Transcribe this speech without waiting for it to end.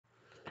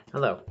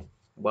Hello,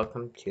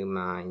 welcome to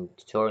my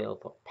tutorial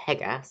for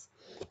PEGAS,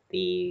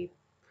 the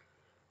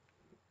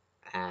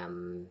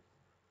um,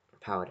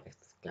 powered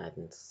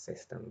guidance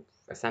system,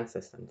 ascent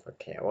system for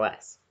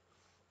KOS.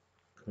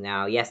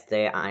 Now,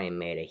 yesterday I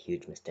made a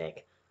huge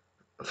mistake.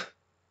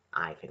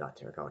 I forgot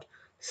to record.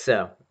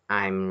 So,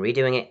 I'm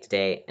redoing it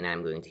today and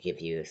I'm going to give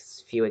you a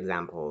few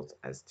examples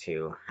as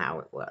to how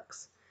it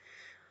works.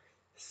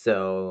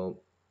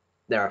 So,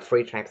 there are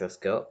 3 types of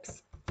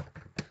scopes.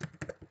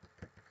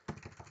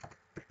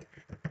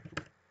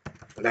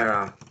 There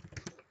are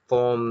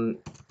four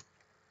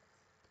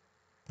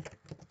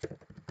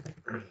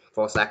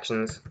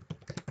sections.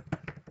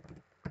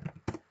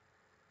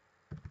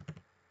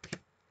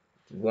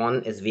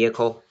 One is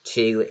vehicle,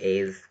 2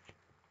 is...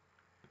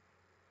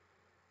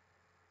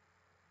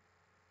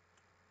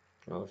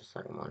 What was the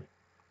second one?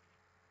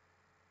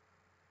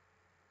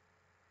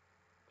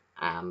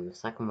 The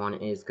second one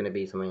is going to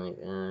be something like,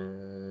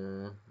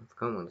 I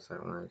forgot what the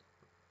second one is.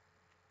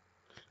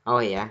 Oh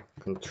yeah,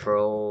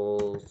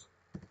 controls.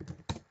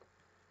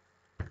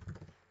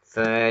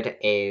 Third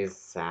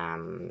is,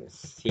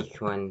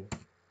 sequence.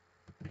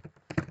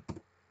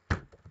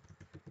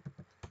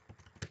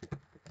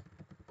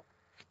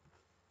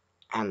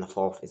 And the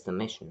fourth is the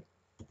mission.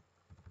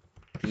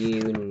 You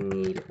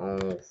need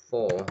all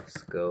 4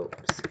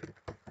 scopes,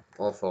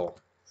 all 4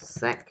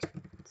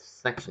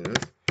 sections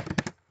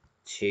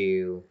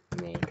to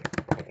make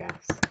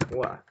PEGAS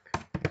work.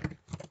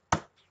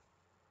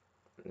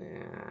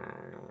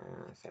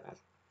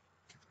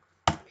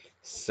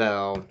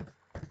 So,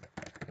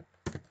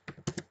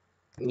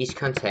 each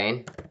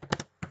contain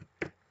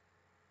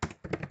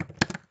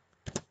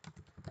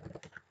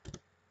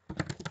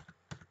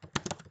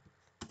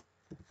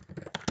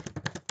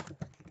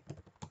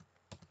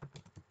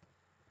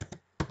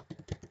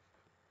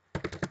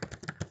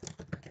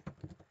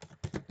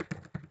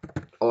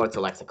or it's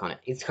a lexicon.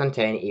 It's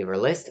contain either a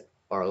list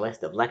or a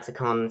list of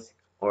lexicons,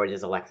 or it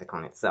is a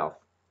lexicon itself.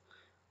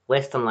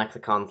 Lists and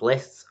lexicons.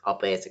 Lists are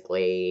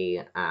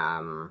basically,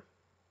 oh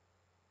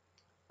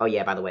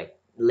yeah, by the way,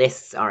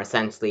 lists are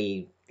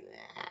essentially,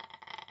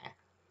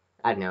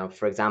 I don't know,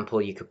 for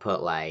example, you could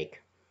put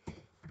like,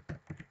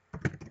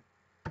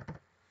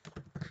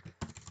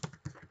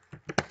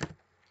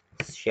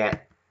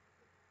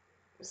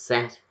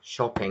 set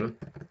shopping,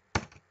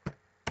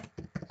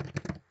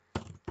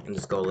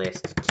 underscore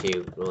list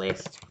to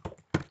list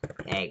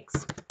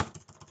eggs.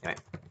 Right,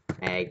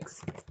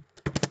 eggs.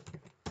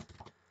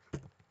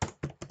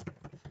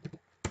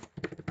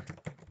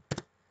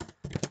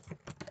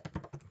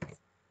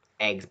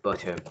 Eggs,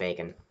 butter,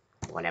 bacon,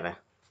 whatever.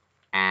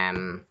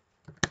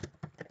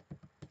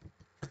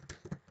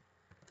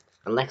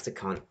 A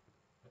lexicon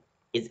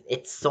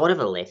it's sort of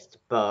a list,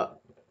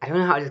 but I don't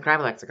know how to describe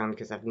a lexicon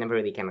because I've never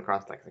really came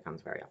across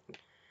lexicons very often.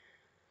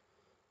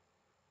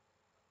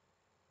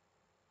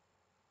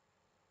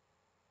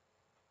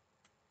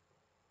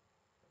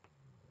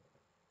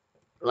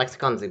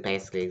 Lexicons are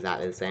basically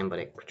exactly the same, but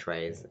it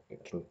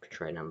can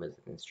portray numbers,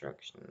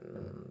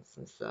 instructions,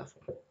 and stuff.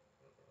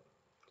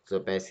 So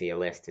basically, a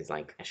list is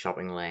like a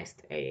shopping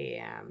list,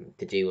 a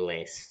to-do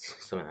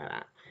list, something like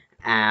that.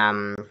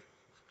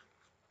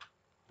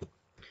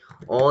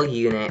 All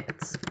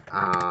units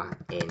are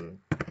in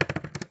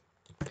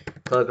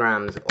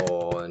kilograms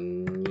or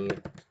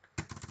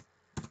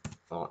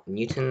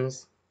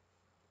newtons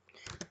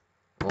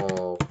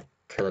or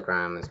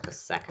kilograms per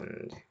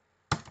second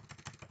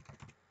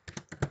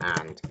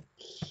and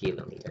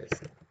kilometers.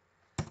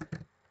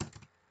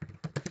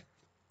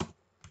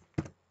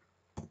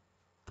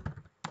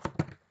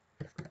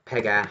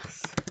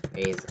 PEGAS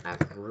is a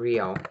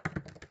real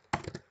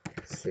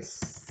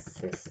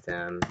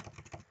system.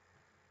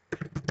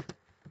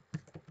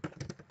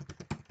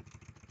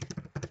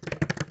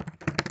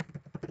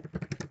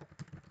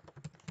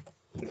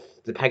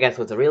 The PEGAS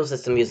was a real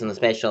system used in the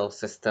spatial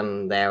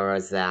system.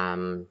 There's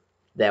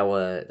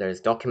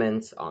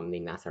documents on the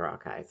NASA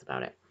archives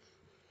about it.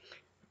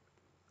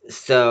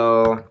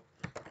 So,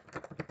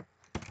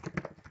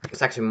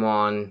 section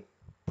 1.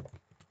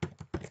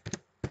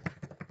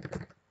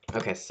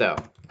 Okay, so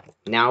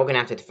now we're gonna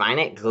have to define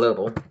it.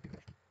 Global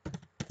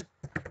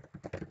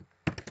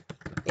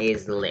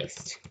is the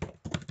list.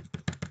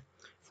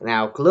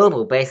 Now,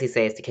 global basically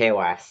says to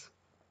KOS.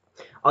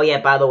 Oh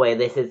yeah, by the way,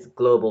 this is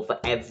global for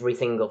every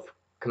single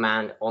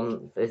command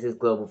this is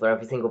global for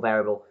every single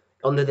variable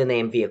under the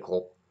name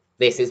vehicle.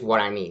 This is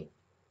what I mean.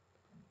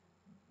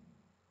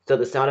 So at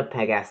the start of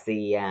PEGAS,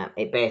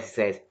 it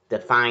basically says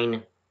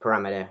define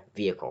parameter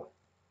vehicle.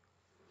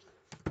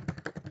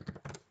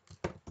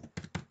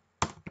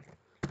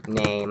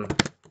 Name,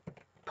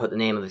 put the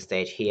name of the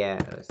stage here.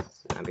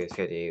 I'm going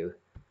to do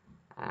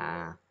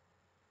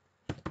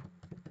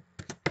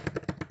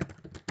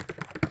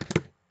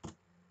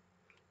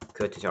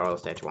code tutorial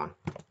stage 1.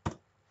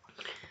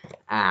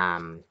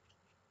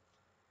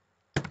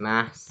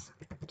 Mass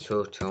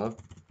total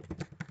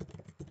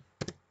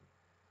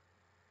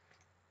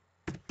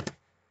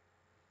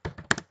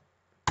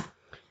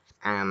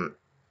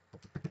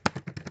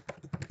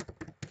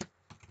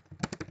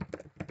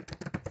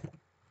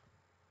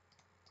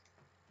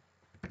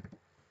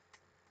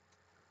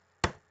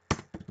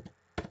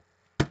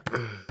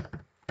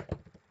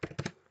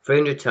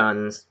 300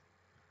 tons.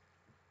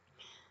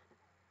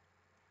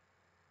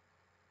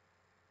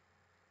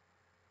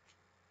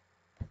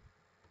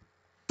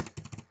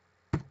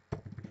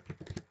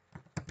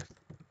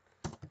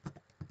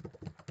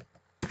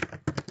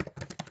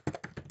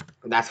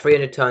 That's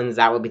 300 tons.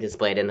 That will be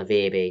displayed in the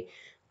VAB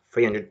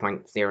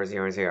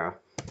 300.000.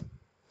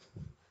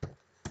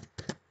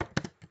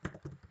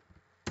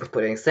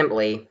 Putting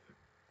simply,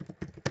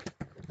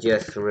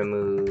 just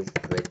remove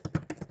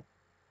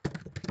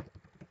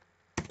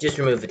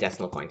the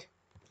decimal point.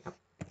 Yep.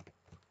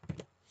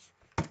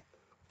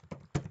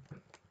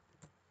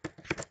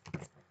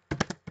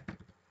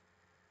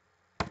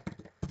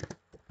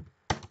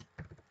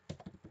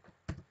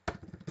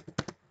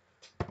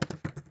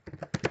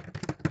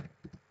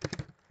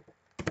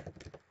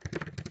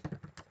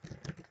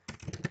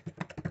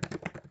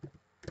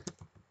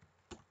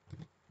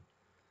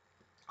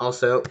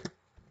 Also,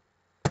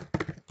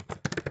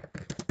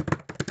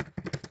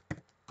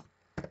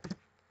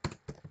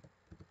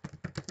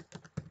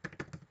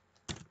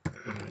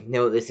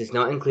 note this does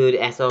not include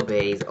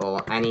SLBs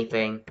or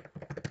anything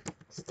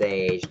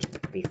staged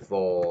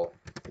before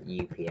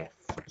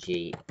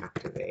UPFG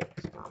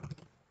activates.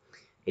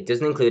 It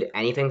doesn't include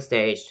anything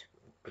staged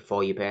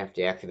before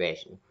UPFG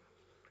activation,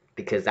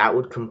 because that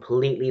would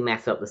completely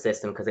mess up the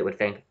system, because it would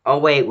think, oh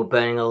wait, we're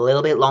burning a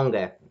little bit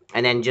longer,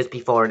 and then just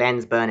before it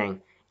ends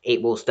burning,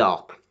 it will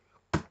stop.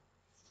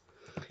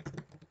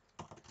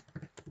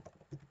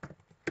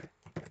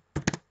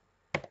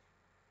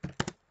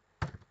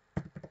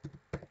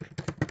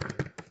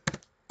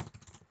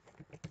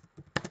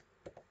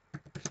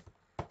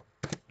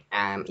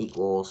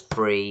 Equals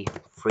 3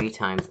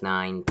 times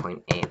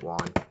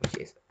 9.81, which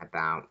is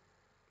about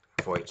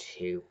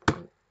 42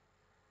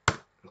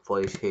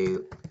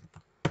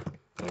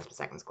 meters per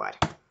second squared.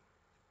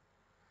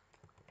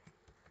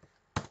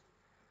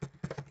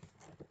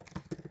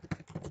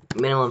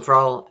 Minimum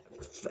throttle.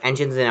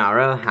 Engines in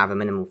RO have a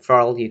minimum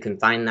throttle. You can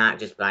find that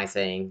just by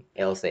saying,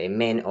 it'll say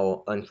min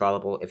or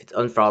unthrottleable. If it's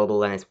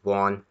unthrottleable, then it's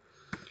 1,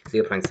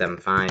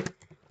 0.75.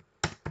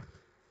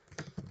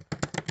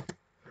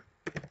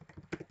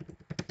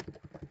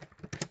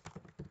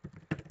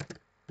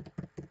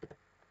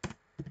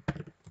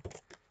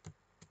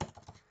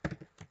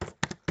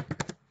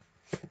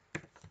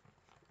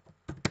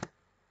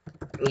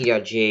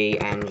 E.G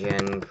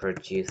engine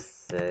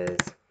produces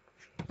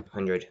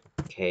 100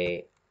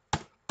 kN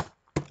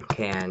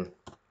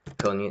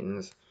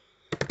kilonewtons.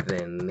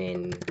 The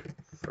min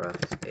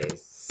thrust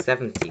is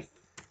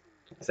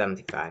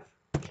 75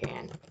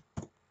 kN.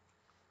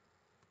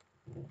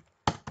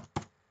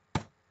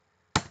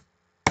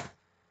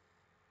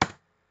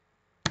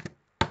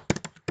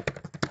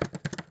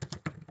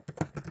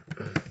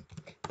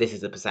 This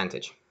is the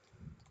percentage.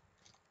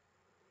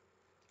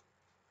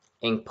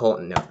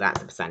 Important note,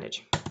 that's a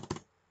percentage.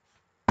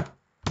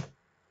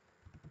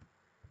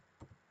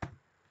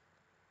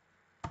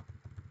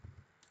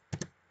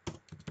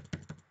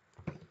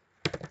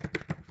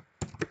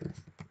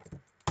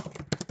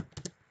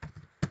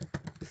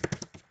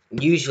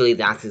 Usually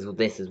this is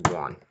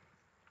 1.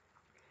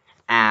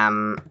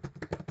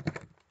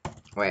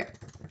 Wait.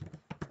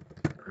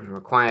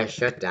 Requires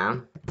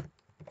shutdown.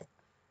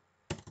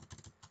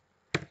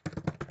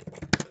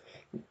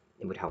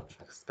 It would help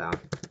fix that.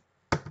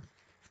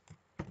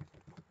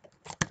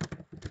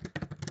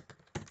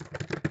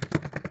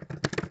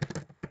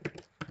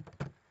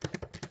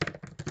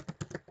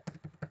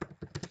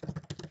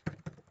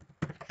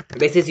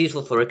 This is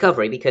useful for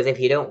recovery, because if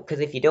you don't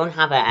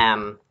have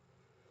a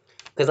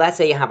because let's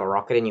say you have a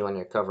rocket and you want to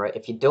recover it,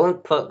 if you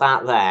don't put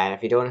that there,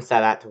 if you don't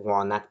set that to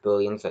 1, that's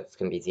Boolean, so it's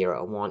going to be 0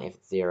 or 1. If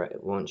it's 0,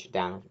 it won't shut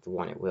down. If it's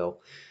 1, it will.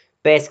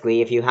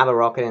 Basically, if you have a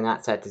rocket and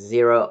that's set to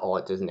 0 or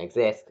it doesn't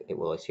exist, it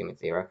will assume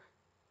it's 0.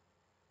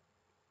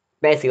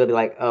 Basically, it'll be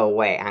like, oh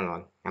wait, hang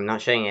on, I'm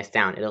not shutting this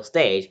down. It'll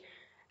stage,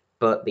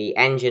 but the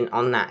engine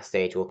on that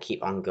stage will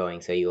keep on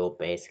going, so you'll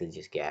basically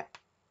just get...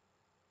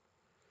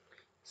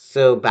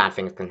 So bad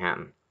things can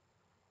happen.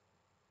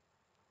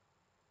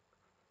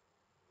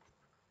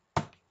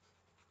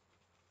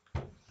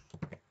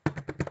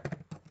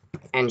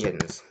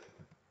 Engines.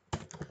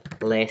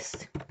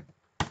 List.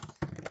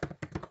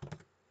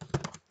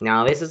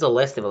 Now this is a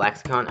list of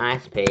lexicon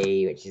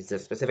ISP, which is the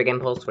specific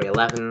impulse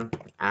 311,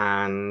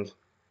 and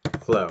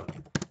flow.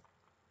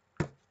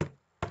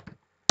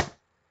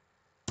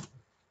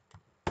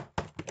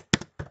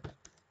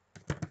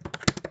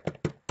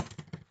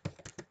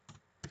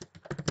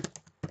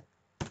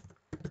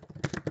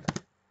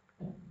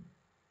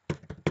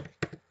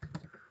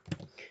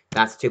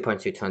 That's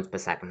 2.2 tons per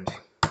second.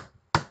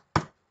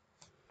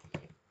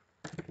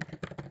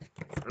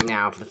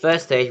 Now, for the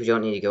first stage, we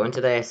don't need to go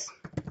into this.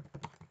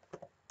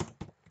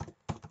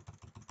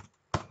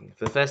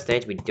 For the first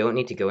stage, we don't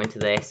need to go into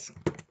this.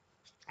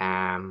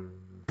 And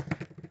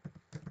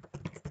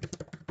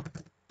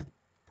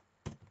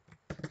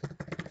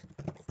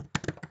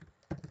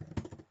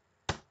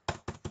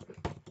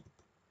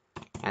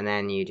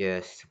then you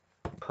just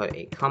put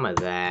a comma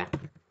there.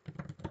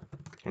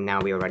 And now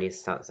we are ready to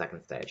start the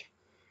second stage.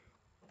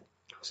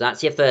 So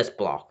that's your first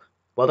block.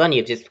 Well done,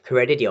 you've just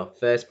created your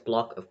first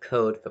block of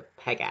code for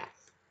PEGAS.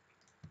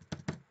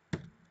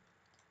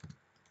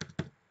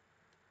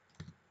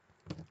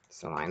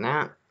 So like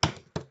that.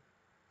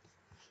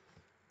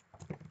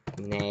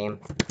 Name,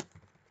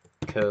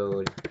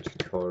 code,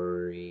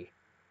 tutorial.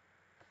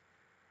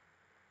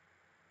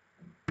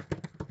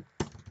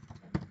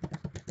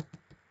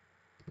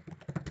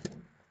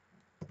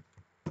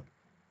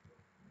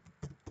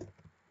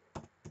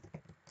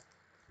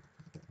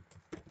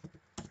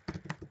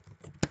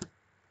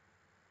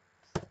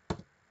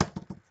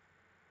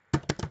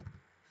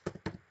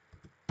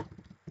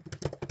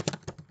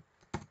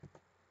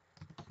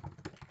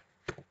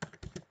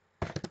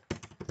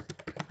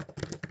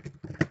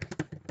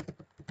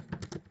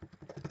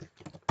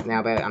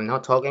 Now, but I'm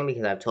not talking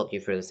because I've talked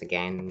you through this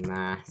again.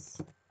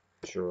 Mass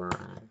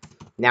drive.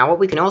 Now, what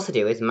we can also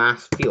do is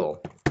mass fuel.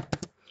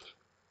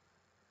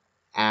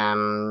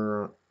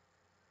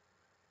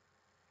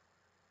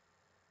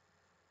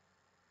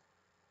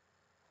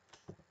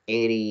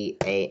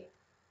 88,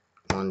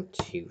 1,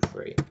 2,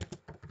 3.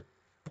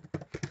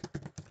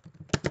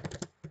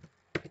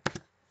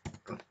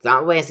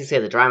 That way, as you say,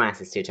 the dry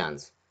mass is 2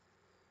 tons.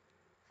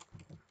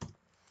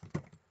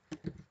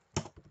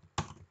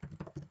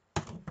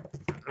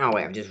 Oh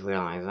wait, I've just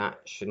realised that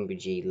shouldn't be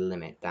G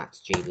limit,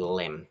 that's G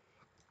lim.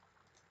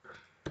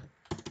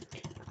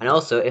 And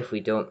also, if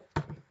we don't...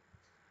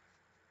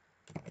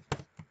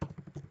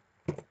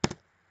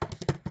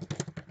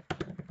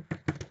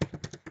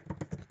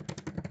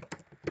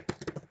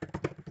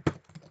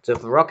 So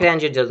if the rocket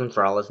engine doesn't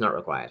throttle, it's not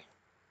required.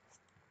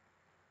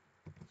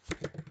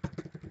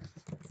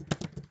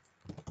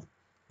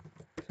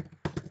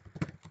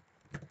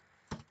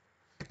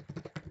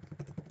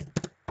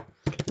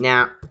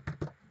 Now...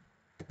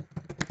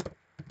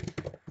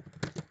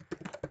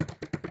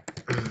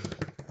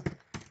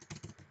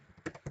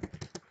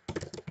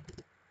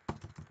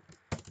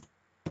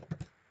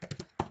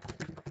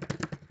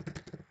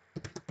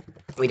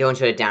 we don't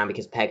shut it down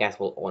because PEGAS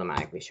will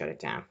automatically shut it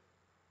down.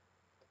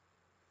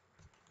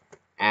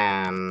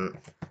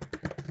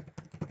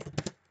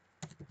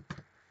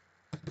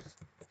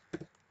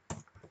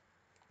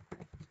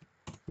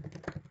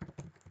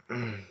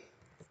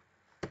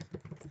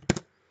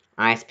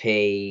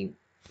 ISP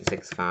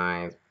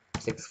 645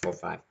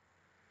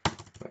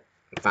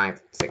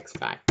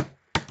 565.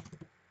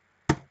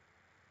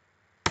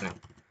 No,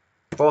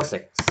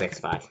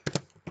 4665.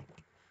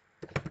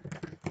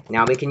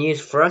 Now we can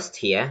use thrust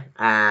here.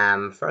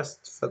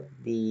 Thrust for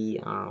the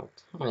time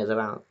is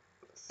about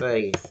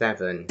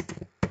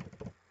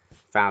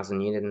 37,000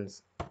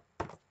 newtons.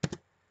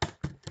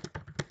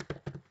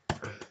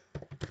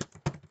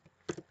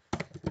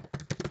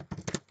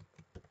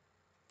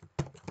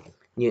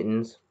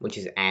 Newtons, which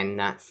is N,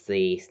 that's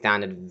the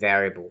standard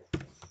variable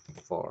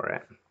for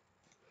it.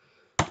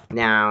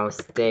 Now,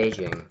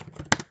 staging.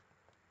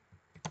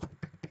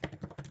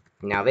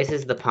 Now, this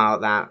is the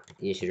part that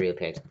you should really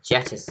pay attention.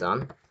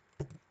 Jettison.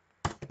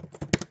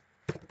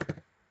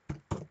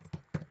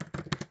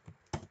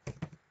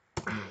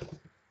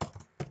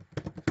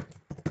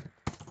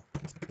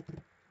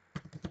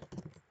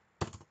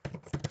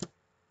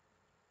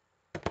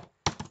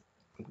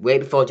 Way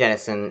before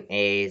jettison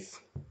is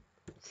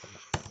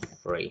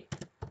 3.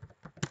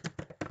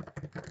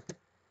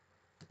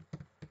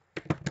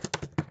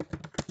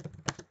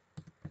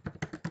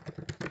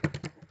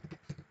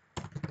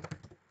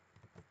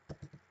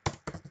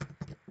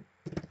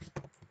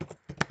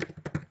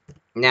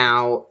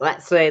 Now,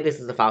 let's say this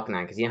is the Falcon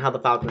 9, because you know how the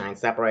Falcon 9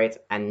 separates,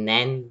 and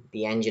then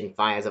the engine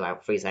fires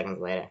about 3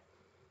 seconds later.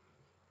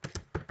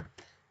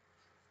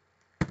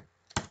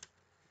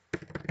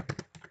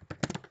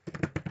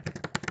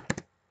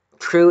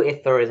 True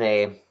if there is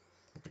a...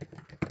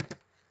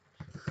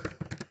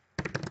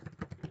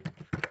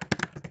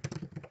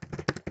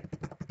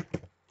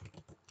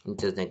 it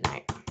doesn't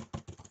ignite.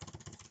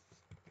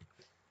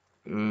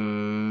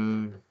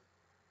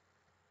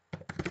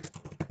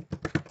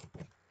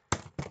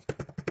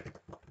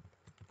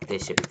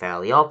 This should be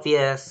fairly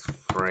obvious.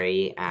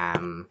 3,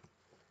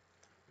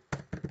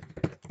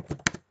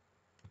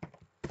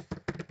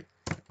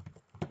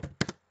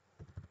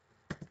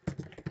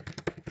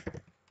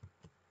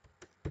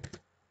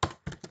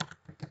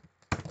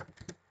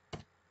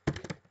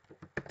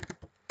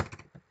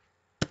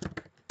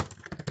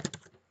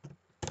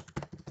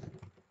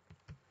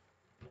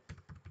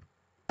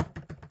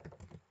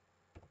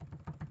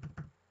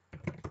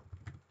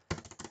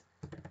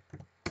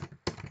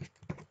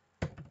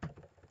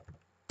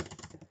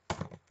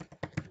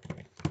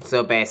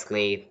 so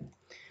basically,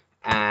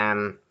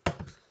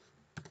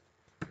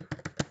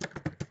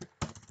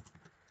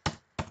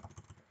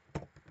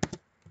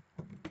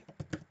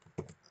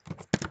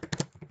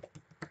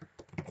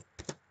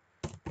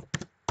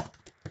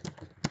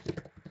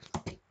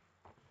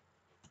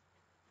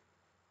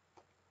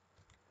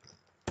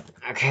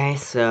 okay,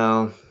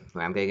 so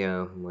I'm gonna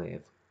go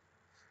with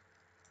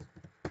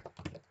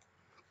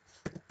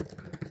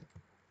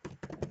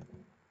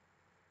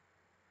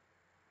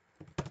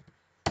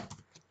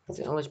it's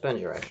in which bend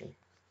direction?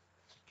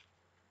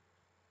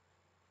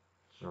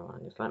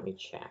 Just let me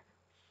check.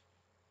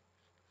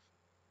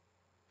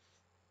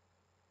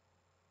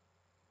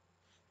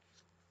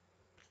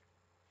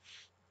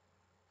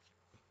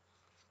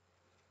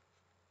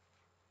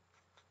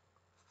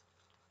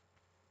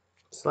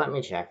 Just let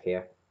me check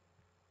here.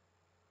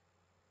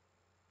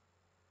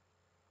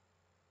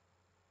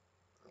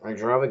 I'd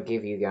rather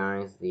give you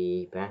guys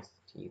the best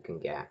you can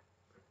get.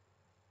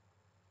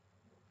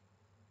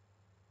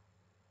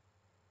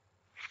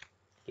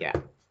 Yeah.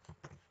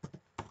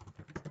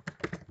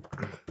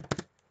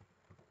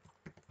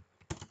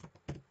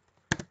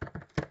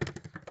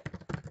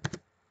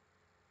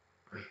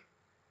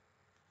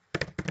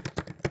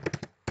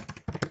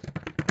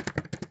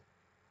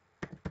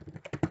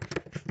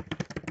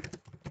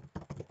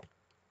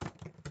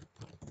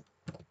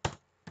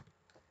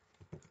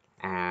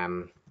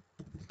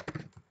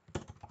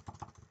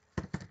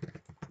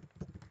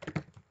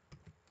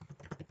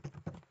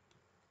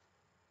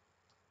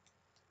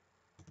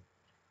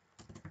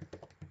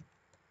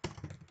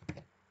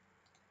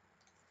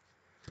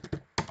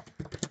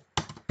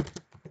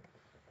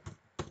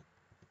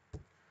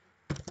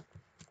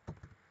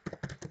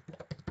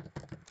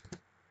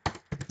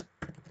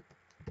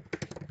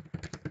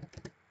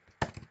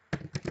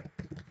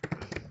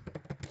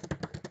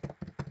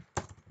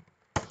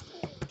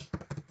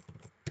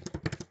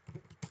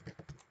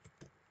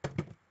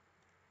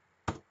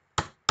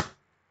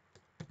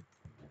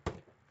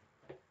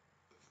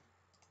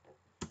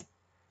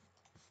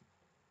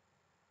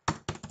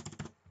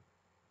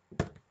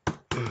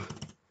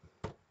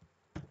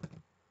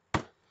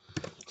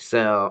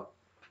 So,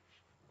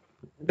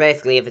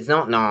 basically, if it's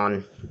not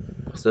non,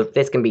 so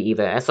this can be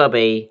either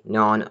SRB,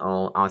 non,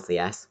 or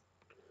RCS.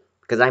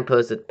 Because I put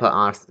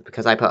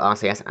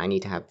RCS, I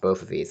need to have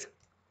both of these.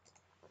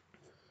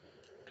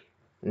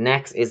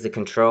 Next is the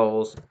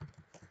controls.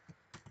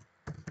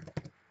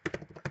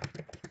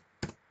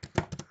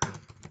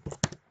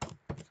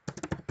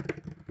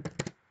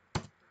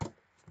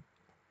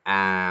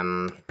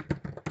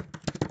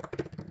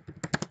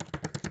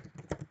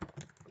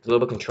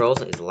 Global controls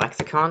is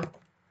lexicon.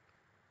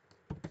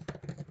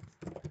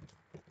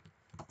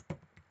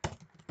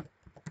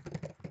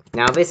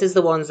 Now this is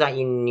the ones that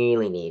you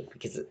nearly need,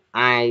 because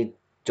I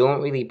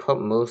don't really put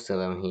most of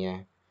them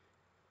here.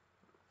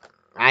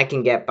 I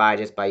can get by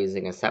just by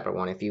using a separate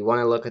one. If you want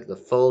to look at the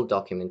full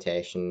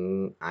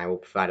documentation, I will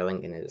provide a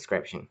link in the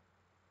description.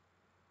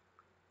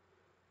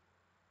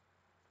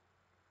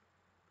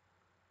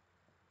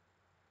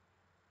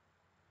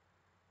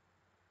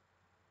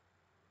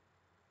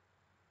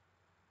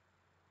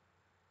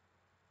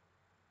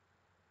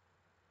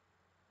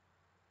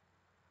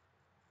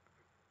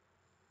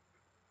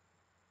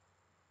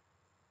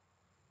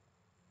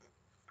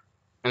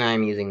 And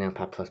I'm using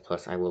Notepad++.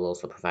 I will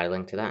also provide a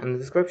link to that in the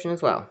description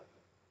as well.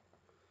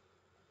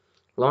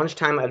 Launch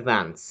time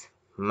advance,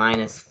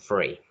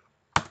 -3.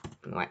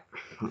 What?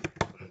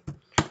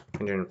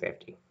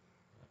 150.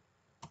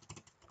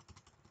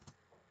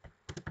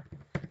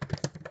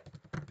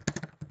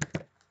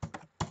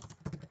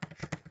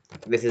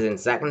 This is in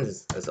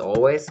seconds, as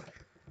always.